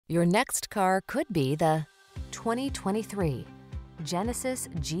Your next car could be the 2023 Genesis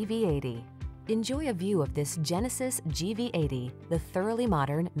GV80. Enjoy a view of this Genesis GV80, the thoroughly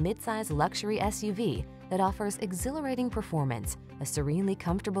modern, midsize luxury SUV that offers exhilarating performance, a serenely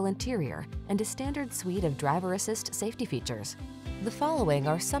comfortable interior, and a standard suite of driver assist safety features. The following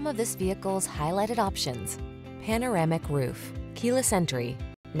are some of this vehicle's highlighted options: panoramic roof, keyless entry,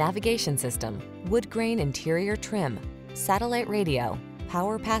 navigation system, wood grain interior trim, satellite radio,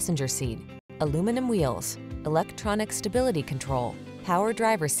 power passenger seat, aluminum wheels, electronic stability control, power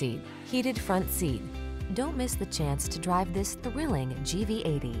driver seat, heated front seat. Don't miss the chance to drive this thrilling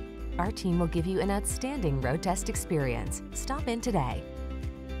GV80. Our team will give you an outstanding road test experience. Stop in today.